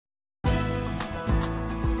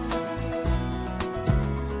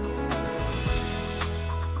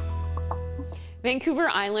Vancouver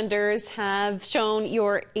Islanders have shown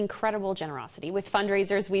your incredible generosity with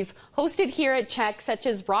fundraisers we've hosted here at CHEK, such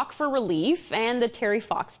as Rock for Relief and the Terry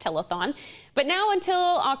Fox Telethon. But now until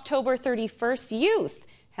October 31st, youth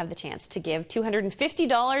have the chance to give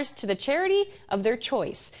 $250 to the charity of their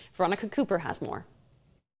choice. Veronica Cooper has more.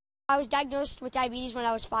 I was diagnosed with diabetes when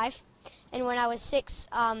I was 5, and when I was 6,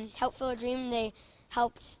 Help Fill a Dream, they're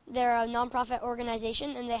a nonprofit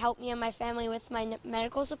organization, and they helped me and my family with my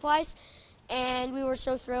medical supplies. And we were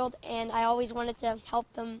so thrilled, and I always wanted to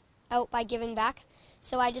help them out by giving back.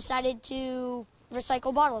 So I decided to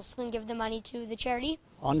recycle bottles and give the money to the charity.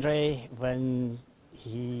 Andre, when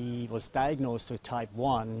he was diagnosed with type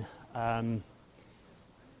 1, I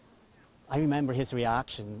remember his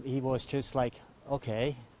reaction. He was just like,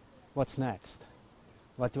 okay, what's next?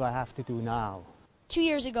 What do I have to do now? 2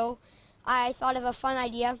 years ago, I thought of a fun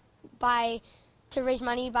idea to raise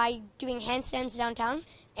money by doing handstands downtown.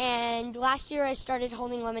 And last year I started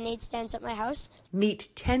holding lemonade stands at my house. Meet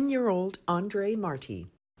 10-year-old Andre Marty.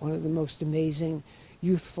 One of the most amazing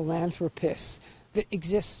youth philanthropists that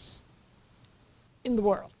exists in the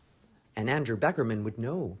world. And Andrew Beckerman would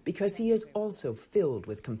know, because he is also filled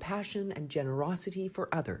with compassion and generosity for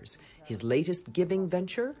others. His latest giving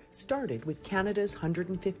venture started with Canada's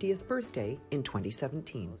 150th birthday in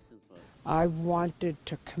 2017. I wanted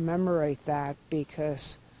to commemorate that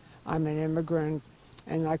because I'm an immigrant,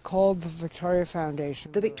 and I called the Victoria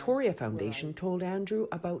Foundation. The Victoria Foundation told Andrew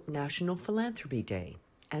about National Philanthropy Day,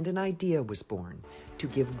 and an idea was born to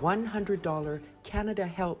give $100 Canada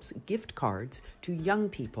Helps gift cards to young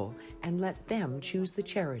people and let them choose the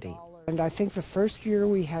charity. And I think the first year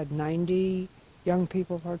we had 90 young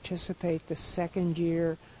people participate, the second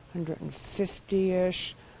year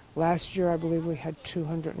 150-ish. Last year I believe we had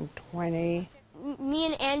 220. Me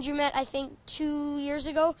and Andrew met, I think, 2 years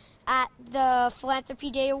ago at the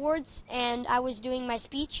Philanthropy Day Awards, and I was doing my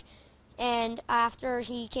speech. And after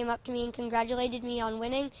he came up to me and congratulated me on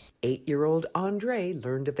winning. 8-year-old Andre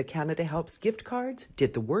learned of the Canada Helps gift cards,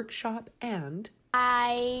 did the workshop, and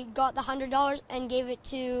I got the $100 and gave it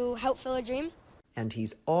to Help Fill a Dream. And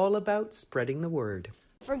he's all about spreading the word.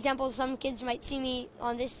 For example, some kids might see me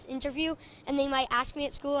on this interview and they might ask me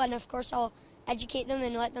at school, and of course I'll educate them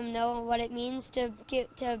and let them know what it means to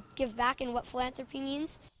give back and what philanthropy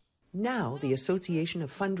means. Now, the Association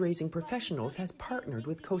of Fundraising Professionals has partnered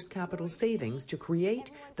with Coast Capital Savings to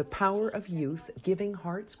create the Power of Youth Giving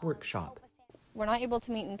Hearts workshop. We're not able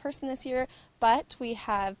to meet in person this year, but we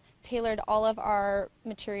have tailored all of our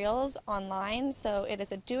materials online, so it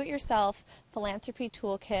is a do-it-yourself philanthropy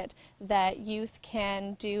toolkit that youth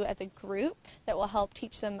can do as a group that will help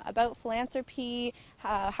teach them about philanthropy,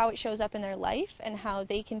 how it shows up in their life, and how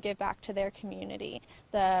they can give back to their community.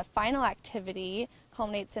 The final activity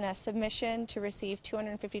culminates in a submission to receive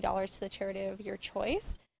 $250 to the charity of your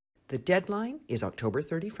choice. The deadline is October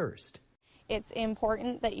 31st. It's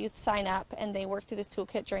important that youth sign up and they work through this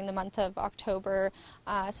toolkit during the month of October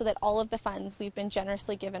so that all of the funds we've been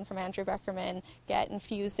generously given from Andrew Beckerman get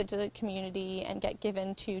infused into the community and get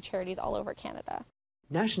given to charities all over Canada.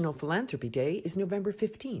 National Philanthropy Day is November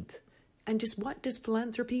 15th. And what does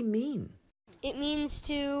philanthropy mean? It means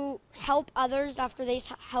to help others after they've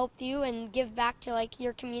helped you and give back to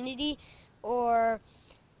your community, or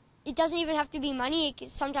it doesn't even have to be money.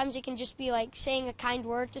 Sometimes it can just be saying a kind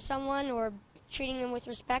word to someone or treating them with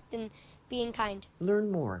respect and being kind.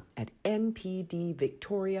 Learn more at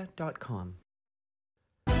npdvictoria.com.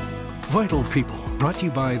 Vital People, brought to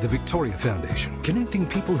you by the Victoria Foundation, connecting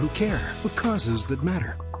people who care with causes that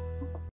matter.